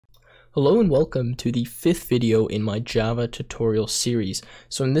Hello and welcome to the 5th video in my Java tutorial series.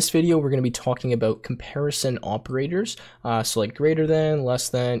 So in this video, we're going to be talking about comparison operators. So like greater than, less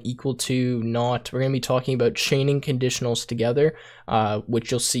than, equal to, not. We're going to be talking about chaining conditionals together,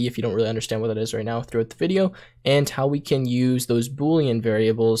 which you'll see if you don't really understand what that is right now throughout the video, and how we can use those Boolean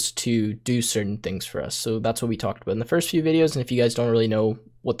variables to do certain things for us. So that's what we talked about in the first few videos. And if you guys don't really know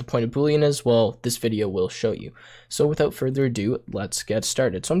what the point of Boolean is, well, this video will show you. So without further ado, let's get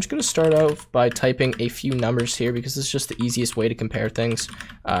started. So I'm just going to start out by typing a few numbers here because it's just the easiest way to compare things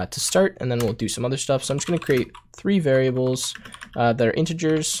to start, and then we'll do some other stuff. So I'm just going to create 3 variables that are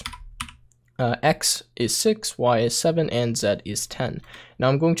integers. X is 6, Y is 7, and Z is 10. Now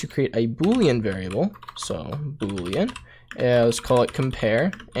I'm going to create a Boolean variable, so Boolean, let's call it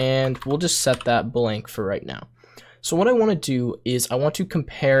compare, and we'll just set that blank for right now. So what I want to do is I want to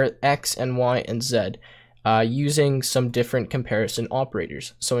compare X and Y and Z using some different comparison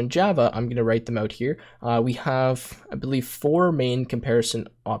operators. So in Java, I'm going to write them out here. We have, I believe, 4 main comparison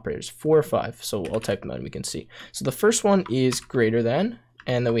operators, 4 or 5. So I'll type them out and we can see. So the first one is greater than,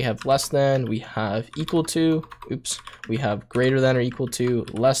 and then we have less than, we have equal to, we have greater than or equal to,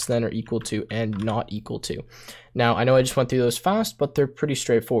 less than or equal to, and not equal to. Now, I know I just went through those fast, but they're pretty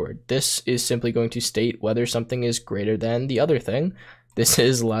straightforward. This is simply going to state whether something is greater than the other thing. This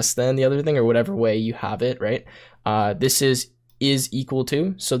is less than the other thing, or whatever way you have it, right? This is equal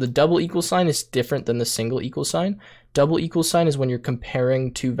to. So the double equal sign is different than the single equal sign. Double equal sign is when you're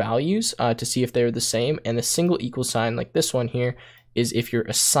comparing 2 values to see if they're the same, and the single equal sign, like this one here, is if you're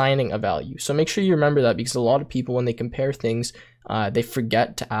assigning a value. So make sure you remember that, because a lot of people, when they compare things, they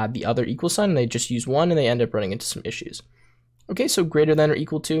forget to add the other equal sign and they just use one and they end up running into some issues. Okay, so greater than or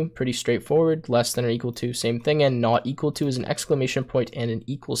equal to, pretty straightforward. Less than or equal to, same thing. And not equal to is an exclamation point and an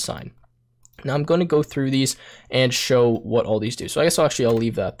equal sign. Now I'm going to go through these and show what all these do. So I guess I'll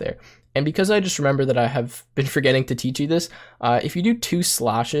leave that there. And because I just remember that I have been forgetting to teach you this, if you do 2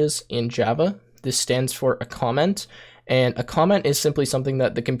 slashes in Java, this stands for a comment. And a comment is simply something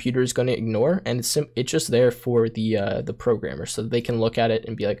that the computer is going to ignore, and it's just there for the programmer, so that they can look at it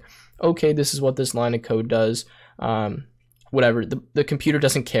and be like, okay, this is what this line of code does. Whatever, the computer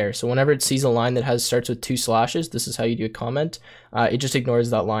doesn't care. So whenever it sees a line that starts with 2 slashes, this is how you do a comment. It just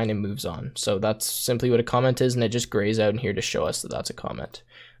ignores that line and moves on. So that's simply what a comment is, and it just grays out in here to show us that that's a comment.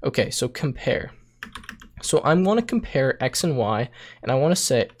 Okay, so compare. So I want to compare X and Y, and I want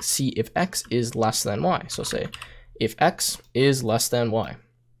to see if X is less than Y. So say, if X is less than Y.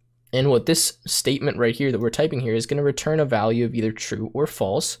 And what this statement right here that we're typing here is going to return a value of either true or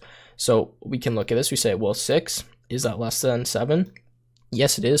false. So we can look at this. We say, well, 6, is that less than 7?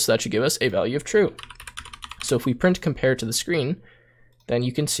 Yes, it is. So that should give us a value of true. So if we print compare to the screen, then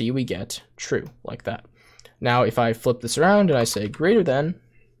you can see we get true like that. Now, if I flip this around and I say greater than,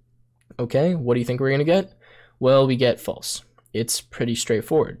 okay, what do you think we're going to get? Well, we get false. It's pretty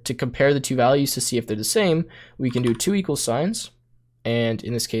straightforward. To compare the 2 values to see if they're the same, we can do 2 equal signs, and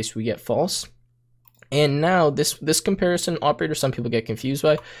in this case we get false. And now this comparison operator, some people get confused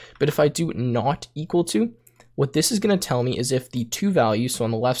by, but if I do not equal to, what this is going to tell me is if the 2 values, so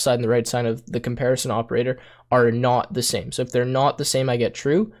on the left side and the right side of the comparison operator, are not the same. So if they're not the same, I get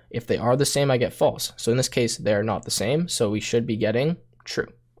true. If they are the same, I get false. So in this case, they're not the same, so we should be getting true,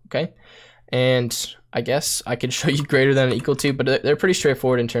 okay? And I guess I could show you greater than and equal to, but they're pretty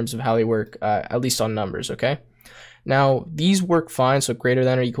straightforward in terms of how they work, at least on numbers, okay? Now, these work fine, so greater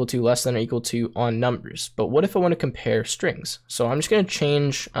than or equal to, less than or equal to on numbers. But what if I want to compare strings? So I'm just going to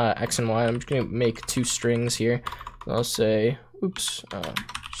change X and Y. I'm just going to make 2 strings here. I'll say,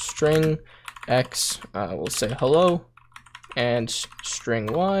 string X, we'll say hello, and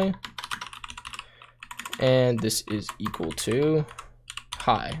string Y, and this is equal to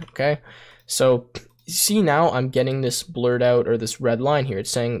hi, okay? So see, now I'm getting this blurred out, or this red line here. It's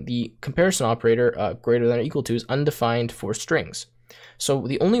saying the comparison operator greater than or equal to is undefined for strings. So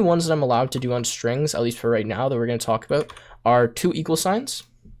the only ones that I'm allowed to do on strings, at least for right now, that we're going to talk about, are 2 equal signs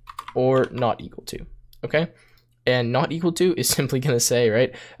or not equal to, okay? And not equal to is simply going to say,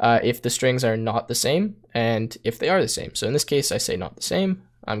 right, if the strings are not the same and if they are the same. So in this case, I say not the same,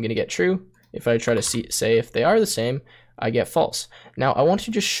 I'm going to get true. If I try to say if they are the same, I get false. Now I want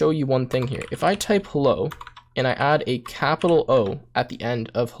to just show you one thing here. If I type hello and I add a capital O at the end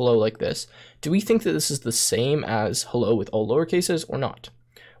of hello like this, do we think that this is the same as hello with all lowercases or not?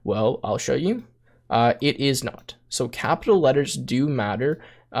 Well, I'll show you. It is not. So capital letters do matter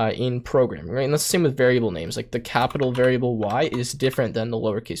in programming, right? And that's the same with variable names. Like the capital variable Y is different than the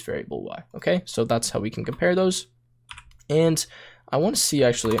lowercase variable y, okay? So that's how we can compare those. And I want to see,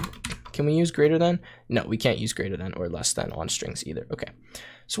 actually, can we use greater than? No, we can't use greater than or less than on strings either. Okay,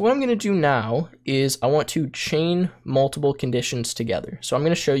 So what I'm going to do now is I want to chain multiple conditions together. So I'm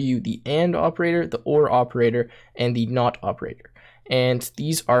going to show you the AND operator, the OR operator, and the NOT operator. And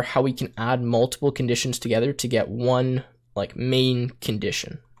these are how we can add multiple conditions together to get one like main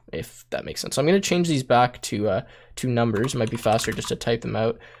condition, if that makes sense. So I'm going to change these back to numbers. It might be faster just to type them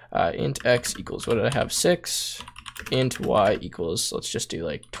out. Int x equals, what did I have? 6. Int y equals, let's just do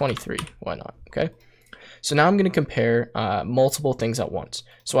like 23. Why not? Okay. So now I'm going to compare multiple things at once.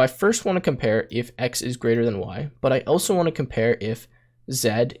 So I first want to compare if x is greater than y, but I also want to compare if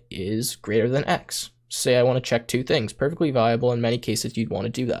z is greater than x. Say I want to check two things, perfectly viable. In many cases, you'd want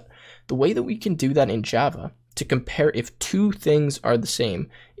to do that. The way that we can do that in Java to compare if two things are the same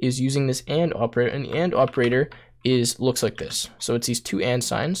is using this AND operator, and the AND operator looks like this. So it's these two AND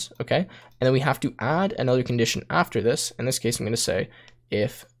signs, okay? And then we have to add another condition after this. In this case, I'm going to say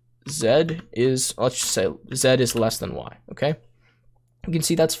if z is, let's just say z is less than y, okay? You can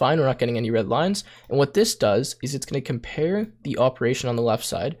see that's fine, we're not getting any red lines. And what this does is it's going to compare the operation on the left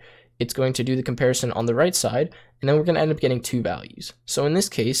side, it's going to do the comparison on the right side, and then we're going to end up getting two values. So in this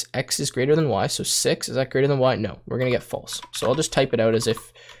case, x is greater than y, so 6, is that greater than y? No, we're going to get false. So I'll just type it out as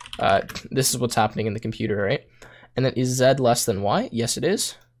if this is what's happening in the computer, right? And then is z less than y? Yes, it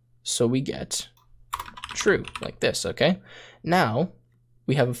is. So we get true, like this, okay? Now,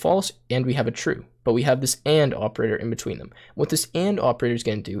 we have a false and we have a true, but we have this AND operator in between them. What this AND operator is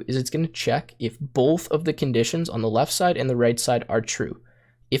going to do is it's going to check if both of the conditions on the left side and the right side are true.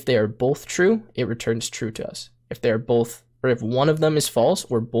 If they are both true, it returns true to us. If they are both, or if one of them is false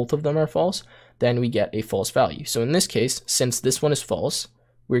or both of them are false, then we get a false value. So in this case, since this one is false,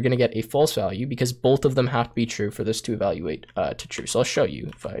 we're going to get a false value because both of them have to be true for this to evaluate to true. So I'll show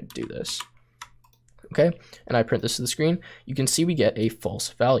you if I do this. Okay, and I print this to the screen, you can see we get a false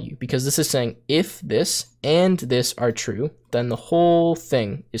value because this is saying if this and this are true, then the whole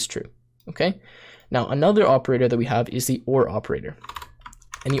thing is true. Okay, now another operator that we have is the OR operator.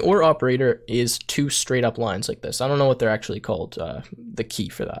 And the OR operator is two straight up lines like this. I don't know what they're actually called, the key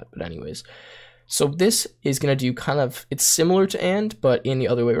for that, but anyways. So this is going to do kind of, it's similar to AND, but in the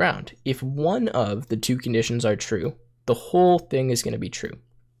other way around. If one of the two conditions are true, the whole thing is going to be true.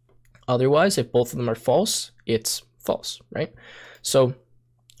 Otherwise, if both of them are false, it's false, right? So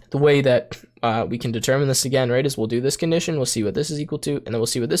the way that we can determine this again, right, is we'll do this condition, we'll see what this is equal to, and then we'll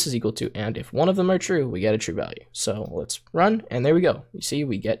see what this is equal to, and if one of them are true, we get a true value. So let's run, and there we go. You see,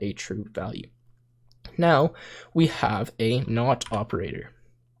 we get a true value. Now, we have a NOT operator.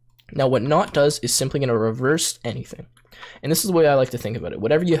 Now, what NOT does is simply going to reverse anything. And this is the way I like to think about it.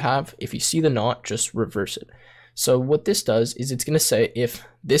 Whatever you have, if you see the NOT, just reverse it. So what this does is it's going to say if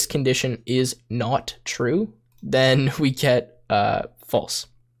this condition is not true, then we get false.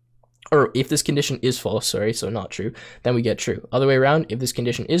 Or if this condition is false, sorry, so not true, then we get true. Other way around, if this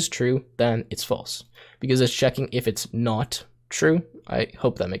condition is true, then it's false. Because it's checking if it's not true. I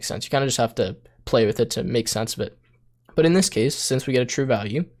hope that makes sense. You kind of just have to play with it to make sense of it. But in this case, since we get a true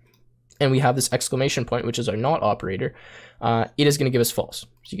value, and we have this exclamation point, which is our NOT operator, it is going to give us false.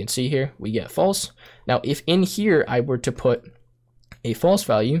 So you can see here, we get false. Now, if in here I were to put a false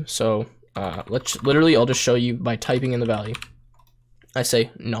value, so I'll just show you by typing in the value. I say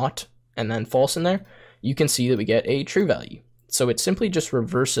not, and then false in there, you can see that we get a true value. So it simply just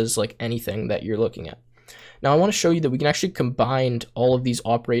reverses like anything that you're looking at. Now I want to show you that we can actually combine all of these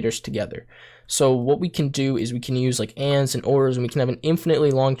operators together. So what we can do is we can use like ands and ors, and we can have an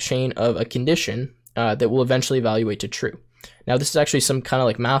infinitely long chain of a condition that will eventually evaluate to true. Now this is actually some kind of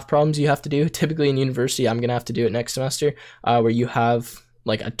like math problems you have to do. Typically in university, I'm going to have to do it next semester, where you have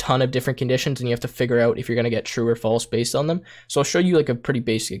like a ton of different conditions and you have to figure out if you're going to get true or false based on them. So I'll show you like a pretty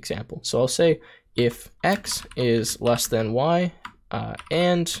basic example. So I'll say if x is less than y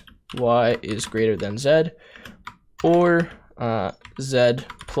and y is greater than z, or z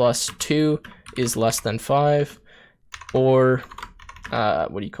plus 2 is less than 5, or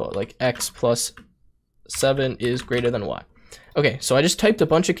what do you call it, like x plus 7 is greater than y. Okay, so I just typed a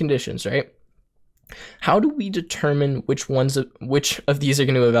bunch of conditions, right? How do we determine which of these are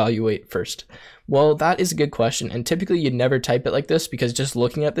going to evaluate first? Well, that is a good question, and typically you'd never type it like this, because just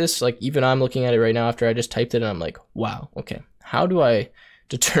looking at this, like even I'm looking at it right now after I just typed it, and I'm like, wow, okay, how do I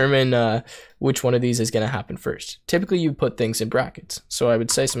determine which one of these is going to happen first? Typically you put things in brackets, so I would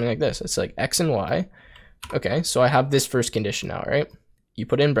say something like this. It's like x and y. Okay, so I have this first condition now, right? You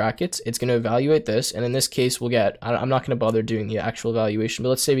put in brackets, it's going to evaluate this, and in this case we'll get, I'm not going to bother doing the actual evaluation, but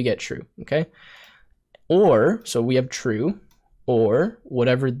let's say we get true, okay? Or, so we have true, or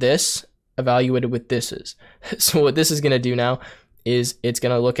whatever this evaluated with this is. So what this is going to do now is it's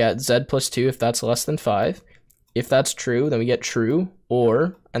going to look at z plus 2 if that's less than 5, if that's true, then we get true,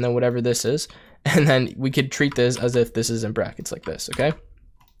 or, and then whatever this is, and then we could treat this as if this is in brackets like this, okay?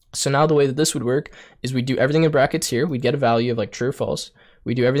 So now the way that this would work is we do everything in brackets here, we'd get a value of like true or false.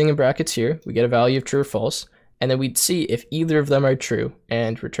 We do everything in brackets here, we get a value of true or false, and then we'd see if either of them are true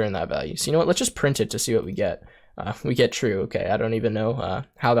and return that value. So you know what, let's just print it to see what we get. We get true, okay, I don't even know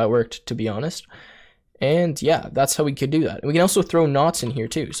how that worked, to be honest. And yeah, that's how we could do that. And we can also throw nots in here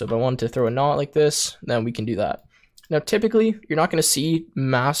too. So if I wanted to throw a not like this, then we can do that. Now, typically, you're not going to see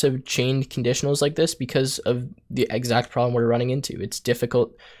massive chained conditionals like this because of the exact problem we're running into. It's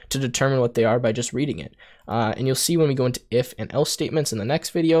difficult to determine what they are by just reading it. And you'll see when we go into if and else statements in the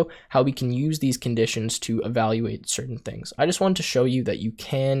next video, how we can use these conditions to evaluate certain things. I just wanted to show you that you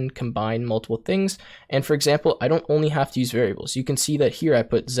can combine multiple things. And for example, I don't only have to use variables. You can see that here I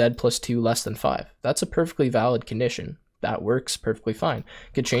put z plus 2 less than 5. That's a perfectly valid condition. That works perfectly fine.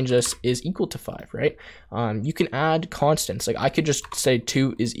 Could change this is equal to 5, right? You can add constants. Like I could just say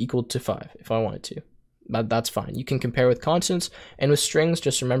 2 is equal to 5 if I wanted to. That's fine. You can compare with constants, and with strings,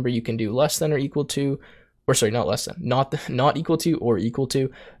 just remember you can do less than or equal to, or sorry, not less than, not equal to or equal to,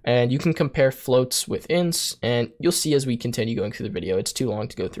 and you can compare floats with ints, and you'll see as we continue going through the video. It's too long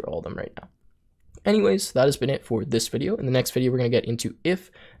to go through all of them right now. Anyways, that has been it for this video. In the next video, we're going to get into if,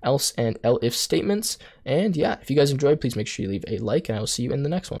 else, and elif statements. And yeah, if you guys enjoyed, please make sure you leave a like, and I will see you in the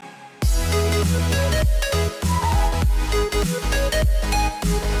next one.